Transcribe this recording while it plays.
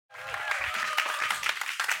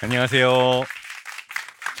안녕하세요.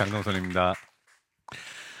 장동선입니다.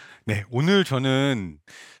 네, 오늘 저는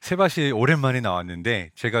세바시 오랜만에 나왔는데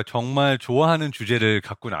제가 정말 좋아하는 주제를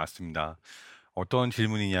갖고 나왔습니다. 어떤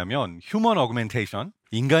질문이냐면 휴먼 어그멘테이션,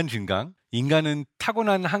 인간 증강, 인간은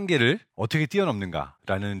타고난 한계를 어떻게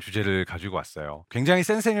뛰어넘는가라는 주제를 가지고 왔어요. 굉장히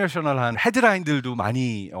센세이셔널한 헤드라인들도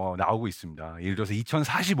많이 나오고 있습니다. 예를 들어서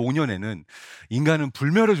 2045년에는 인간은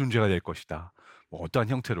불멸의 존재가 될 것이다. 뭐 어떠한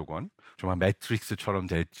형태로건 정말 매트릭스처럼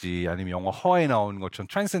될지 아니면 영화 허에 나오는 것처럼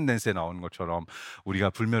트랜센덴스에 나오는 것처럼 우리가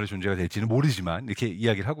불멸의 존재가 될지는 모르지만 이렇게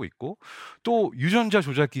이야기를 하고 있고, 또 유전자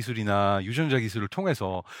조작 기술이나 유전자 기술을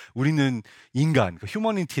통해서 우리는 인간, 그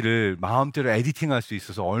휴머니티를 마음대로 에디팅할 수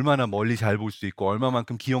있어서 얼마나 멀리 잘 볼 수 있고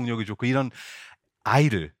얼마만큼 기억력이 좋고 이런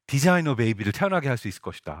아이를, 디자이너 베이비를 태어나게 할 수 있을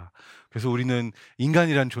것이다. 그래서 우리는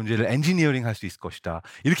인간이라는 존재를 엔지니어링 할 수 있을 것이다.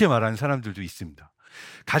 이렇게 말하는 사람들도 있습니다.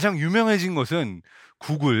 가장 유명해진 것은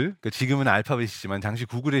구글, 지금은 알파벳이지만 당시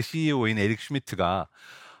구글의 CEO인 에릭 슈미트가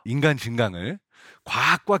인간 증강을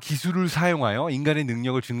과학과 기술을 사용하여 인간의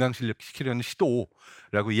능력을 증강시키려는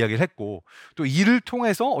시도라고 이야기를 했고, 또 이를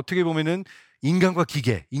통해서 어떻게 보면은 인간과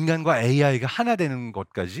기계, 인간과 AI가 하나 되는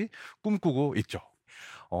것까지 꿈꾸고 있죠.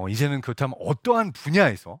 이제는 그렇다면 어떠한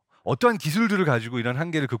분야에서 어떠한 기술들을 가지고 이런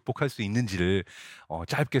한계를 극복할 수 있는지를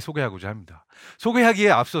짧게 소개하고자 합니다.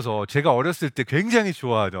 소개하기에 앞서서 제가 어렸을 때 굉장히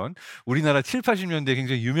좋아하던 우리나라 7, 80년대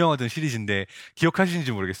굉장히 유명하던 시리즈인데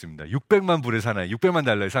기억하시는지 모르겠습니다. 600만 불의 사나이, 600만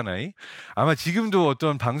달러의 사나이. 아마 지금도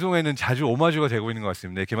어떤 방송에는 자주 오마주가 되고 있는 것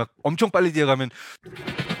같습니다. 이렇게 막 엄청 빨리 뛰어가면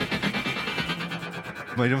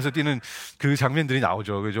막 이러면서 뛰는 그 장면들이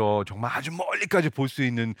나오죠. 그죠? 정말 아주 멀리까지 볼 수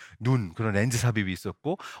있는 눈, 그런 렌즈 삽입이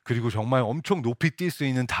있었고, 그리고 정말 엄청 높이 뛸 수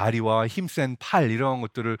있는 다리와 힘센 팔, 이런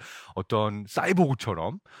것들을 어떤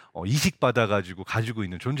사이보그처럼 이식받아가지고 가지고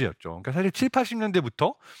있는 존재였죠. 그러니까 사실 7,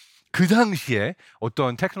 80년대부터 그 당시에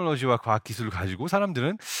어떤 테크놀로지와 과학 기술을 가지고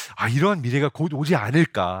사람들은 이러한 미래가 곧 오지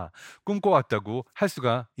않을까 꿈꿔왔다고 할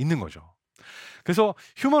수가 있는 거죠. 그래서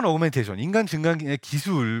휴먼 어그멘테이션, 인간 증강의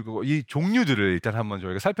기술, 이 종류들을 일단 한번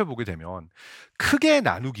저희가 살펴보게 되면 크게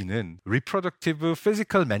나누기는 reproductive,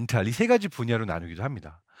 physical, mental 이 세 가지 분야로 나누기도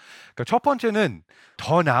합니다. 그러니까 첫 번째는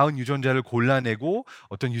더 나은 유전자를 골라내고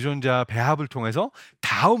어떤 유전자 배합을 통해서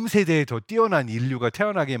다음 세대에 더 뛰어난 인류가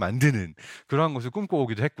태어나게 만드는 그러한 것을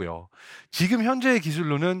꿈꿔오기도 했고요. 지금 현재의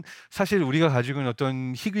기술로는 사실 우리가 가지고 있는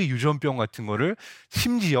어떤 희귀 유전병 같은 거를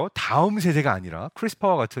심지어 다음 세대가 아니라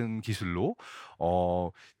크리스퍼와 같은 기술로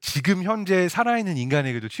지금 현재 살아있는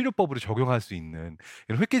인간에게도 치료법으로 적용할 수 있는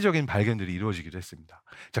이런 획기적인 발견들이 이루어지기도 했습니다.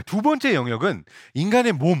 자, 두 번째 영역은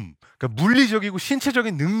인간의 몸, 그러니까 물리적이고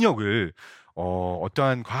신체적인 능력을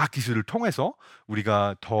어떠한 과학 기술을 통해서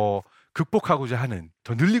우리가 더 극복하고자 하는,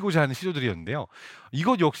 더 늘리고자 하는 시도들이었는데요.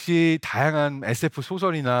 이것 역시 다양한 SF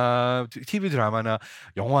소설이나 TV 드라마나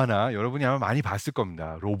영화나 여러분이 아마 많이 봤을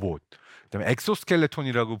겁니다. 로봇. 그다음에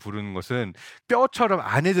엑소스켈레톤이라고 부르는 것은 뼈처럼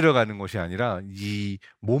안에 들어가는 것이 아니라 이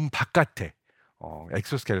몸 바깥에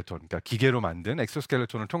엑소스켈레톤, 그러니까 기계로 만든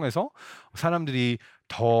엑소스켈레톤을 통해서 사람들이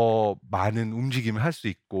더 많은 움직임을 할 수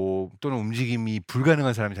있고, 또는 움직임이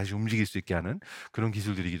불가능한 사람이 다시 움직일 수 있게 하는 그런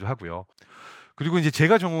기술들이기도 하고요. 그리고 이제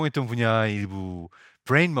제가 전공했던 분야의 일부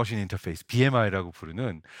브레인 머신 인터페이스, BMI라고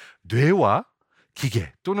부르는 뇌와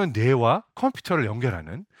기계 또는 뇌와 컴퓨터를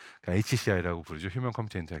연결하는, 그러니까 HCI라고 부르죠. 휴먼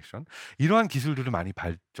컴퓨터 인터랙션. 이러한 기술들도 많이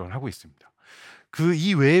발전하고 있습니다. 그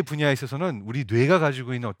이외의 분야에 있어서는 우리 뇌가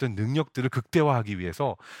가지고 있는 어떤 능력들을 극대화하기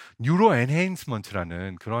위해서 뉴로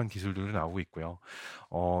엔해인스먼트라는 그러한 기술들이 나오고 있고요.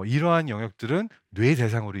 이러한 영역들은 뇌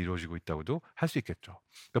대상으로 이루어지고 있다고도 할 수 있겠죠.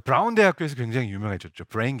 그러니까 브라운 대학교에서 굉장히 유명해졌죠.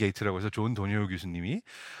 브레인 게이트라고 해서 존 도니오 교수님이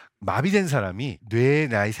마비된 사람이 뇌의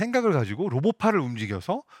나의 생각을 가지고 로봇팔을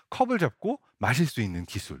움직여서 컵을 잡고 마실 수 있는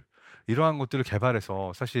기술, 이러한 것들을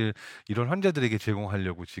개발해서 사실 이런 환자들에게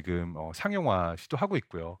제공하려고 지금 상용화 시도하고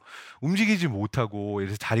있고요. 움직이지 못하고 예를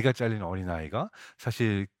들어서 다리가 잘린 어린아이가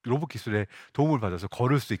사실 로봇 기술에 도움을 받아서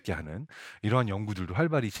걸을 수 있게 하는 이러한 연구들도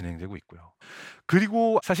활발히 진행되고 있고요.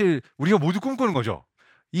 그리고 사실 우리가 모두 꿈꾸는 거죠.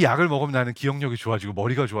 이 약을 먹으면 나는 기억력이 좋아지고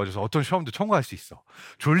머리가 좋아져서 어떤 시험도 통과할 수 있어.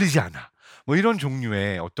 졸리지 않아. 뭐 이런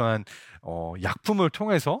종류의 어떠한 약품을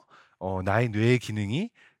통해서 나의 뇌의 기능이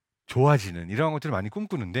좋아지는 이런 것들을 많이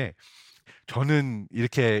꿈꾸는데, 저는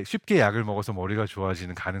이렇게 쉽게 약을 먹어서 머리가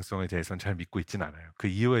좋아지는 가능성에 대해서는 잘 믿고 있지는 않아요. 그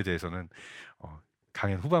이유에 대해서는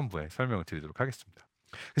강연 후반부에 설명을 드리도록 하겠습니다.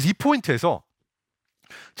 그래서 이 포인트에서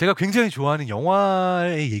제가 굉장히 좋아하는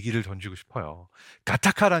영화의 얘기를 던지고 싶어요.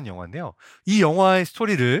 가타카라는 영화인데요. 이 영화의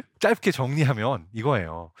스토리를 짧게 정리하면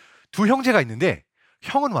이거예요. 두 형제가 있는데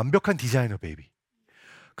형은 완벽한 디자이너 베이비.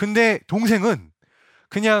 근데 동생은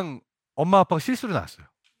그냥 엄마 아빠가 실수로 낳았어요.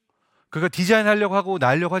 그러니까 디자인하려고 하고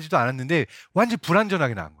낳으려고 하지도 않았는데 완전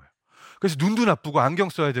불완전하게 낳은 거예요. 그래서 눈도 나쁘고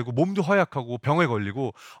안경 써야 되고 몸도 허약하고 병에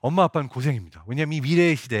걸리고 엄마 아빠는 고생입니다. 왜냐하면 이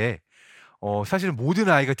미래의 시대에 사실은 모든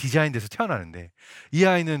아이가 디자인돼서 태어나는데 이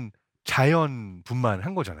아이는 자연분만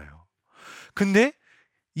한 거잖아요. 근데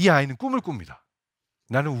이 아이는 꿈을 꿉니다.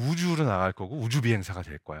 나는 우주로 나갈 거고 우주 비행사가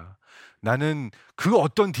될 거야. 나는 그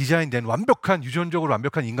어떤 디자인된 완벽한 유전적으로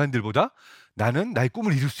완벽한 인간들보다 나는 나의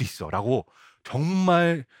꿈을 이룰 수 있어 라고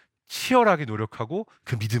정말 치열하게 노력하고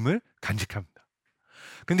그 믿음을 간직합니다.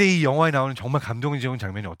 근데 이 영화에 나오는 정말 감동적인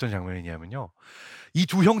장면이 어떤 장면이냐면요, 이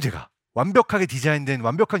두 형제가 완벽하게 디자인된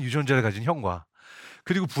완벽한 유전자를 가진 형과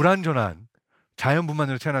그리고 불완전한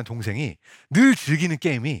자연분만으로 태어난 동생이 늘 즐기는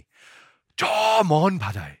게임이 저 먼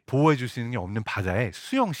바다에, 보호해 줄 수 있는 게 없는 바다에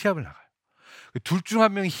수영 시합을 나가요. 둘 중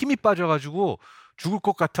한 명이 힘이 빠져가지고 죽을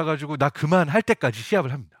것 같아가지고 나 그만할 때까지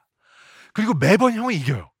시합을 합니다. 그리고 매번 형이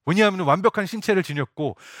이겨요. 왜냐하면 완벽한 신체를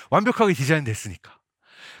지녔고 완벽하게 디자인됐으니까.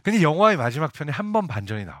 근데 영화의 마지막 편에 한 번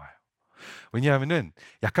반전이 나와요. 왜냐하면은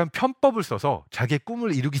약간 편법을 써서 자기의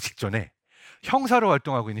꿈을 이루기 직전에 형사로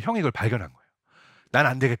활동하고 있는 형이 그걸 발견한 거예요. 난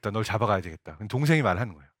안 되겠다. 널 잡아가야 되겠다. 동생이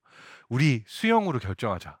말하는 거예요. 우리 수영으로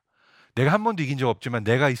결정하자. 내가 한 번도 이긴 적 없지만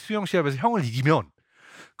내가 이 수영 시합에서 형을 이기면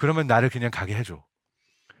그러면 나를 그냥 가게 해줘.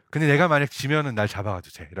 근데 내가 만약 지면은 날 잡아가도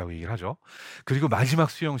돼 라고 얘기를 하죠. 그리고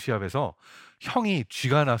마지막 수영 시합에서 형이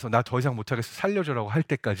쥐가 나서 나 더 이상 못하겠어 살려줘라고 할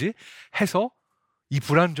때까지 해서 이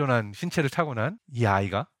불완전한 신체를 타고난 이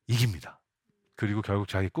아이가 이깁니다. 그리고 결국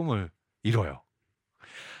자기 꿈을 이뤄요.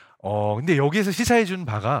 근데 여기에서 시사해 준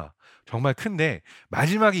바가 정말 큰데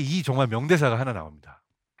마지막에 이 정말 명대사가 하나 나옵니다.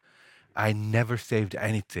 I never saved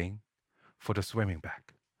anything for the swimming back.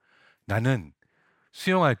 나는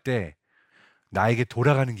수영할 때 나에게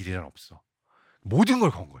돌아가는 길이란 없어. 모든 걸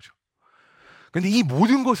건 거죠. 근데 이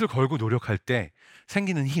모든 것을 걸고 노력할 때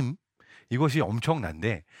생기는 힘, 이것이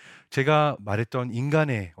엄청난데 제가 말했던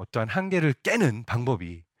인간의 어떠한 한계를 깨는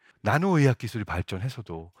방법이 나노의학 기술이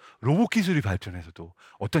발전해서도 로봇 기술이 발전해서도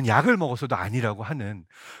어떤 약을 먹어서도 아니라고 하는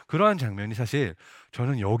그러한 장면이 사실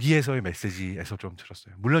저는 여기에서의 메시지에서 좀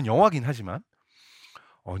들었어요. 물론 영화긴 하지만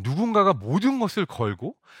누군가가 모든 것을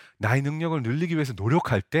걸고 나의 능력을 늘리기 위해서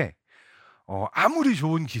노력할 때 아무리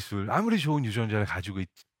좋은 기술, 아무리 좋은 유전자를 가지고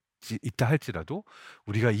있다 할지라도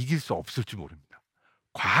우리가 이길 수 없을지 모릅니다.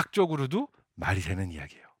 과학적으로도 말이 되는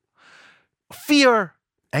이야기예요. Fear,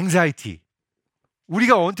 anxiety.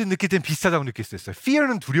 우리가 언뜻 느낄 땐 비슷하다고 느낄 수 있어요.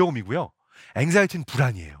 Fear는 두려움이고요. anxiety는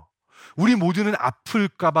불안이에요. 우리 모두는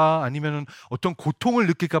아플까봐 아니면 어떤 고통을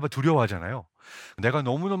느낄까봐 두려워하잖아요. 내가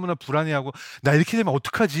너무너무나 불안해하고 나 이렇게 되면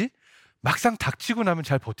어떡하지? 막상 닥치고 나면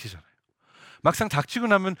잘 버티잖아요. 막상 닥치고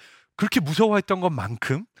나면 그렇게 무서워했던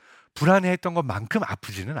것만큼 불안해했던 것만큼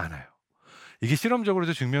아프지는 않아요. 이게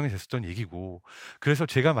실험적으로도 증명이 됐었던 얘기고, 그래서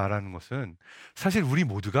제가 말하는 것은 사실 우리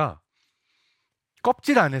모두가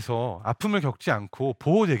껍질 안에서 아픔을 겪지 않고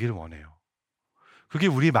보호되기를 원해요. 그게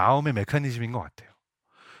우리 마음의 메커니즘인 것 같아요.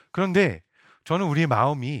 그런데 저는 우리의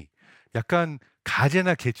마음이 약간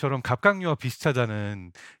가재나 개처럼 갑각류와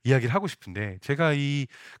비슷하다는 이야기를 하고 싶은데, 제가 이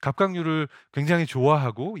갑각류를 굉장히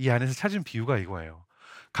좋아하고 이 안에서 찾은 비유가 이거예요.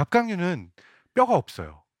 갑각류는 뼈가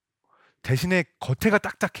없어요. 대신에 겉에가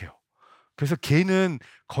딱딱해요. 그래서 개는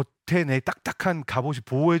겉에 내 딱딱한 갑옷이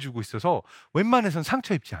보호해주고 있어서 웬만해선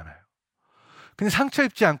상처 입지 않아요. 근데 상처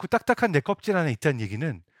입지 않고 딱딱한 내 껍질 안에 있다는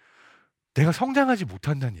얘기는 내가 성장하지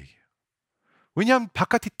못한다는 얘기예요. 왜냐하면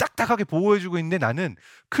바깥이 딱딱하게 보호해주고 있는데 나는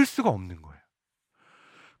클 수가 없는 거예요.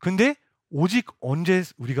 근데 오직 언제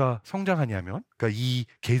우리가 성장하냐면, 그러니까 이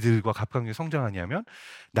개들과 갑각류가 성장하냐면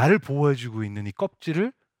나를 보호해주고 있는 이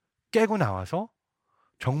껍질을 깨고 나와서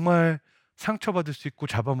정말 상처받을 수 있고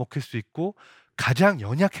잡아먹힐 수 있고 가장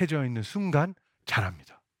연약해져 있는 순간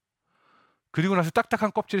자랍니다. 그리고 나서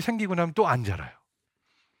딱딱한 껍질이 생기고 나면 또 안 자라요.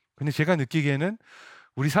 근데 제가 느끼기에는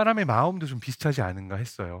우리 사람의 마음도 좀 비슷하지 않은가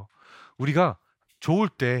했어요. 우리가 좋을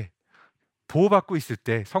때, 보호받고 있을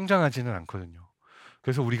때 성장하지는 않거든요.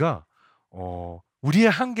 그래서 우리가 우리의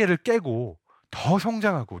한계를 깨고 더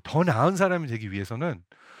성장하고 더 나은 사람이 되기 위해서는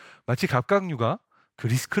마치 갑각류가 그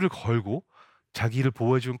리스크를 걸고 자기를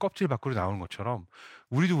보호해주는 껍질 밖으로 나오는 것처럼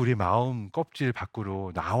우리도 우리의 마음 껍질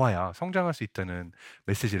밖으로 나와야 성장할 수 있다는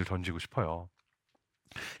메시지를 던지고 싶어요.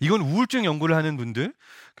 이건 우울증 연구를 하는 분들,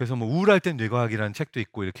 그래서 뭐 우울할 땐 뇌과학이라는 책도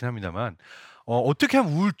있고 이렇긴 합니다만, 어떻게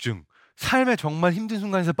하면 우울증, 삶의 정말 힘든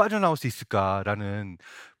순간에서 빠져나올 수 있을까라는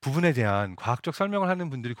부분에 대한 과학적 설명을 하는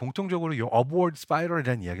분들이 공통적으로 이 upward spiral에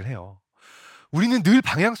대한 이야기를 해요. 우리는 늘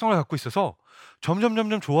방향성을 갖고 있어서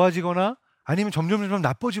점점 좋아지거나 아니면 점점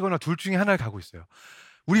나빠지거나 둘 중에 하나를 가고 있어요.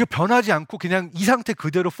 우리가 변하지 않고 그냥 이 상태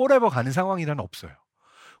그대로 forever 가는 상황이라는 없어요.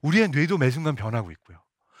 우리의 뇌도 매 순간 변하고 있고요.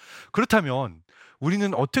 그렇다면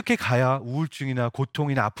우리는 어떻게 가야 우울증이나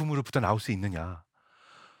고통이나 아픔으로부터 나올 수 있느냐?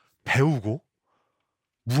 배우고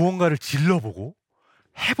무언가를 질러보고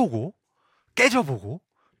해보고 깨져보고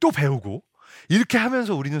또 배우고 이렇게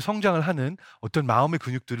하면서 우리는 성장을 하는 어떤 마음의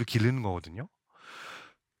근육들을 기르는 거거든요.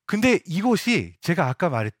 근데 이것이 제가 아까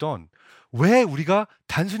말했던 왜 우리가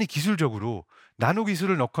단순히 기술적으로 나노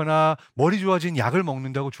기술을 넣거나 머리 좋아진 약을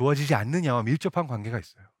먹는다고 좋아지지 않느냐와 밀접한 관계가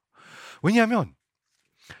있어요. 왜냐하면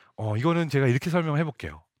이거는 제가 이렇게 설명을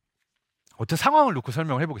해볼게요. 어떤 상황을 놓고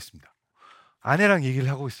설명을 해보겠습니다. 아내랑 얘기를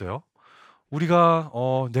하고 있어요. 우리가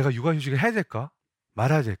내가 육아휴직을 해야 될까?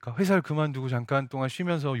 말아야 될까? 회사를 그만두고 잠깐 동안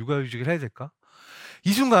쉬면서 육아휴직을 해야 될까?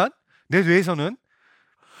 이 순간 내 뇌에서는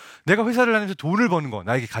내가 회사를 다니면서 돈을 버는 거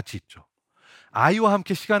나에게 가치 있죠. 아이와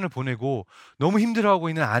함께 시간을 보내고 너무 힘들어하고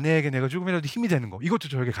있는 아내에게 내가 조금이라도 힘이 되는 거, 이것도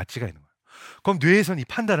저에게 가치가 있는 거예요. 그럼 뇌에서는 이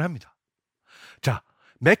판단을 합니다. 자,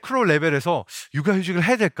 매크로 레벨에서 육아휴직을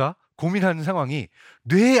해야 될까 고민하는 상황이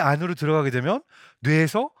뇌 안으로 들어가게 되면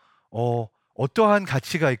뇌에서 어떠한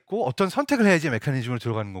가치가 있고 어떤 선택을 해야지 메커니즘으로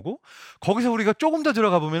들어가는 거고, 거기서 우리가 조금 더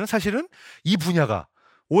들어가 보면 사실은 이 분야가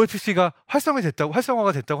OFC가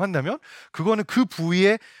활성화가 됐다고 한다면 그거는 그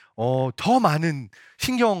부위에 더 많은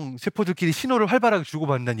신경세포들끼리 신호를 활발하게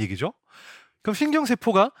주고받는다는 얘기죠. 그럼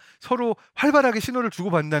신경세포가 서로 활발하게 신호를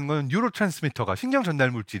주고받는다는 건 뉴로트랜스미터가, 신경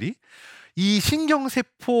전달 물질이 이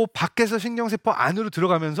신경세포 밖에서 신경세포 안으로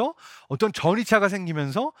들어가면서 어떤 전이차가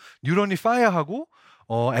생기면서 뉴런이 파이어하고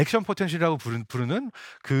액션 포텐셜이라고 부르는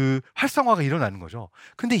그 활성화가 일어나는 거죠.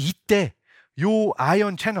 근데 이때 요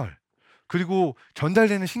아이온 채널 그리고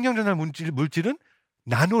전달되는 신경 전달 물질은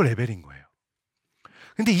나노 레벨인 거예요.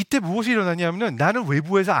 근데 이때 무엇이 일어나냐면 나는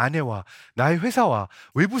외부에서 아내와 나의 회사와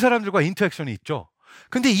외부 사람들과 인터액션이 있죠.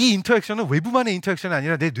 근데 이 인터액션은 외부만의 인터액션이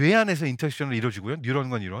아니라 내 뇌 안에서 인터액션으로 이루어지고요.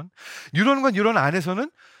 뉴런과 뉴런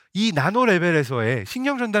안에서는 이 나노 레벨에서의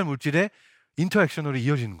신경 전달 물질의 인터액션으로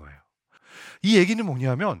이어지는 거예요. 이 얘기는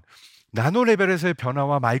뭐냐면 나노 레벨에서의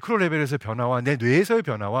변화와 마이크로 레벨에서의 변화와 내 뇌에서의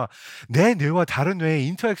변화와 내 뇌와 다른 뇌의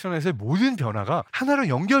인터액션에서의 모든 변화가 하나로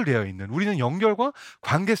연결되어 있는, 우리는 연결과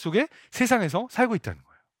관계 속에 세상에서 살고 있다는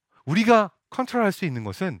거예요. 우리가 컨트롤할 수 있는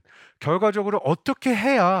것은 결과적으로 어떻게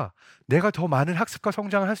해야 내가 더 많은 학습과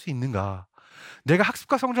성장을 할 수 있는가, 내가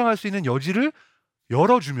학습과 성장할 수 있는 여지를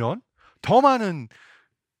열어주면 더 많은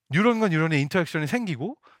뉴런과 뉴런의 인터액션이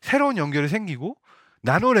생기고 새로운 연결이 생기고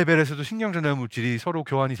나노 레벨에서도 신경 전달 물질이 서로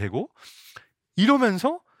교환이 되고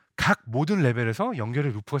이러면서 각 모든 레벨에서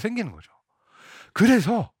연결의 루프가 생기는 거죠.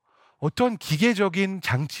 그래서 어떤 기계적인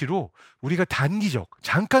장치로 우리가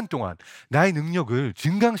잠깐 동안 나의 능력을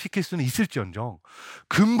증강시킬 수는 있을지언정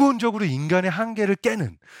근본적으로 인간의 한계를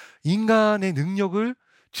깨는, 인간의 능력을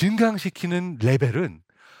증강시키는 레벨은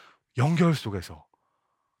연결 속에서,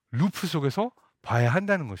 루프 속에서 봐야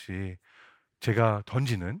한다는 것이 제가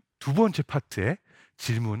던지는 두 번째 파트의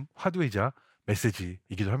질문, 화두이자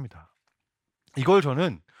메시지이기도 합니다. 이걸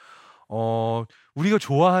저는 우리가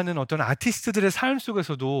좋아하는 어떤 아티스트들의 삶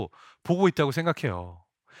속에서도 보고 있다고 생각해요.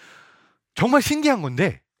 정말 신기한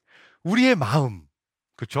건데 우리의 마음,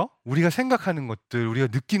 그렇죠? 우리가 생각하는 것들, 우리가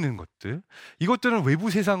느끼는 것들, 이것들은 외부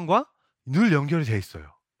세상과 늘 연결이 돼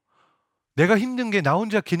있어요. 내가 힘든 게 나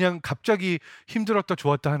혼자 그냥 갑자기 힘들었다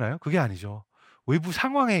좋았다 하나요? 그게 아니죠. 외부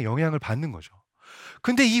상황에 영향을 받는 거죠.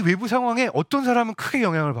 근데 이 외부 상황에 어떤 사람은 크게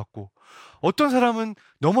영향을 받고 어떤 사람은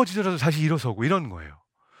넘어지더라도 다시 일어서고 이런 거예요.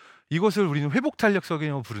 이것을 우리는 회복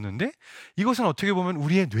탄력성이라고 부르는데, 이것은 어떻게 보면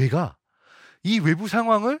우리의 뇌가 이 외부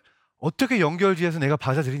상황을 어떻게 연결지어서 내가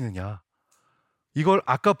받아들이느냐, 이걸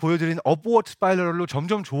아까 보여드린 업워드 스파이럴로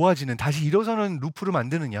점점 좋아지는, 다시 일어서는 루프를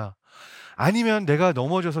만드느냐, 아니면 내가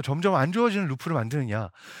넘어져서 점점 안 좋아지는 루프를 만드느냐,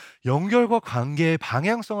 연결과 관계의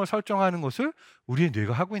방향성을 설정하는 것을 우리의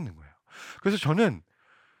뇌가 하고 있는 거예요. 그래서 저는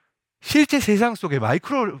실제 세상 속에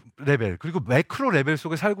마이크로 레벨 그리고 매크로 레벨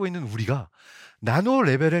속에 살고 있는 우리가 나노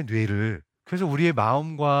레벨의 뇌를, 그래서 우리의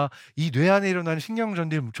마음과 이 뇌 안에 일어나는 신경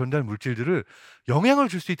전달 물질들을 영향을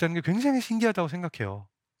줄 수 있다는 게 굉장히 신기하다고 생각해요.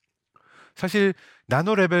 사실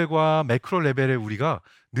나노 레벨과 매크로 레벨에 우리가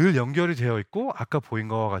늘 연결이 되어 있고, 아까 보인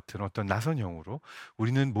것과 같은 어떤 나선형으로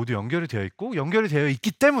우리는 모두 연결이 되어 있고, 연결이 되어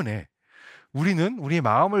있기 때문에 우리는 우리의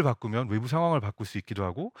마음을 바꾸면 외부 상황을 바꿀 수 있기도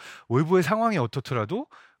하고, 외부의 상황이 어떻더라도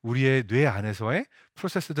우리의 뇌 안에서의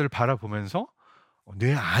프로세스들을 바라보면서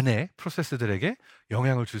뇌 안의 프로세스들에게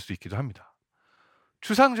영향을 줄 수 있기도 합니다.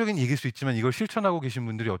 추상적인 얘기일 수 있지만 이걸 실천하고 계신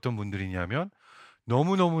분들이 어떤 분들이냐면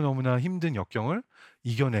너무나 힘든 역경을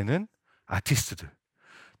이겨내는 아티스트들.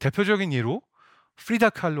 대표적인 예로 프리다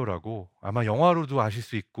칼로라고, 아마 영화로도 아실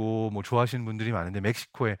수 있고 뭐 좋아하시는 분들이 많은데,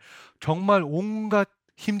 멕시코에 정말 온갖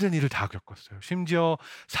힘든 일을 다 겪었어요. 심지어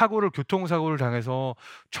교통사고를 당해서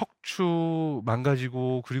척추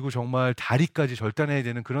망가지고 그리고 정말 다리까지 절단해야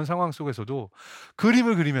되는 그런 상황 속에서도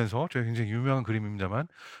그림을 그리면서, 저희 굉장히 유명한 그림입니다만,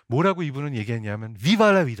 뭐라고 이분은 얘기했냐면 "Viva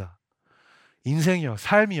la vida. 인생이여,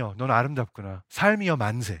 삶이여, 넌 아름답구나. 삶이여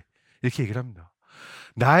만세." 이렇게 얘기를 합니다.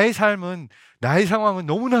 나의 삶은, 나의 상황은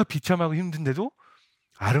너무나 비참하고 힘든데도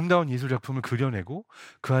아름다운 예술 작품을 그려내고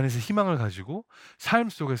그 안에서 희망을 가지고 삶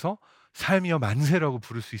속에서 삶이여 만세라고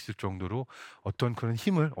부를 수 있을 정도로 어떤 그런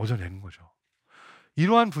힘을 얻어내는 거죠.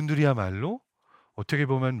 이러한 분들이야말로 어떻게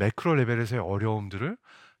보면 매크로 레벨에서의 어려움들을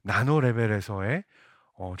나노 레벨에서의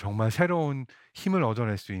정말 새로운 힘을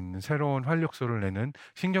얻어낼 수 있는, 새로운 활력소를 내는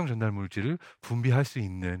신경 전달 물질을 분비할 수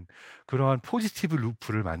있는 그러한 포지티브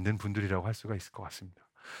루프를 만든 분들이라고 할 수가 있을 것 같습니다.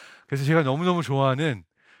 그래서 제가 너무너무 좋아하는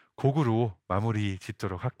곡으로 마무리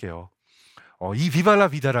짓도록 할게요. 이 비발라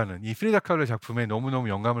비다라는 이 프리다 칼로의 작품에 너무너무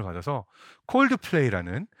영감을 받아서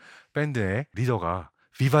콜드플레이라는 밴드의 리더가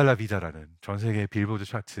비발라 비다라는 전 세계 빌보드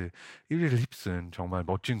차트 1위를 휩쓴 정말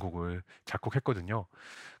멋진 곡을 작곡했거든요.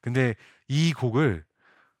 근데 이 곡을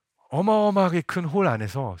어마어마하게 큰 홀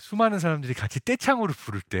안에서 수많은 사람들이 같이 떼창으로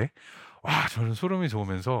부를 때, 와, 저는 소름이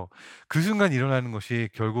돋으면서 그 순간 일어나는 것이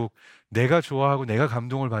결국 내가 좋아하고 내가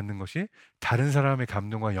감동을 받는 것이 다른 사람의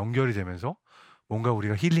감동과 연결이 되면서 뭔가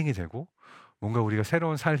우리가 힐링이 되고 뭔가 우리가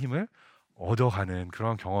새로운 살 힘을 얻어가는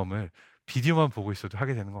그런 경험을 비디오만 보고 있어도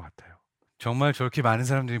하게 되는 것 같아요. 정말 저렇게 많은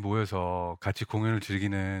사람들이 모여서 같이 공연을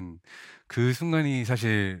즐기는 그 순간이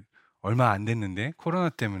사실 얼마 안 됐는데 코로나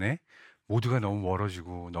때문에 모두가 너무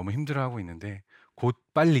멀어지고 너무 힘들어하고 있는데, 곧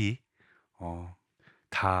빨리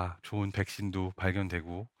다 좋은 백신도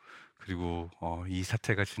발견되고 그리고 이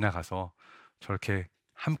사태가 지나가서 저렇게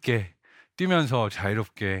함께 뛰면서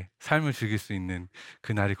자유롭게 삶을 즐길 수 있는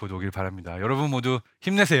그날이 곧 오길 바랍니다. 여러분 모두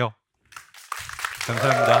힘내세요.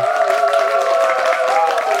 감사합니다.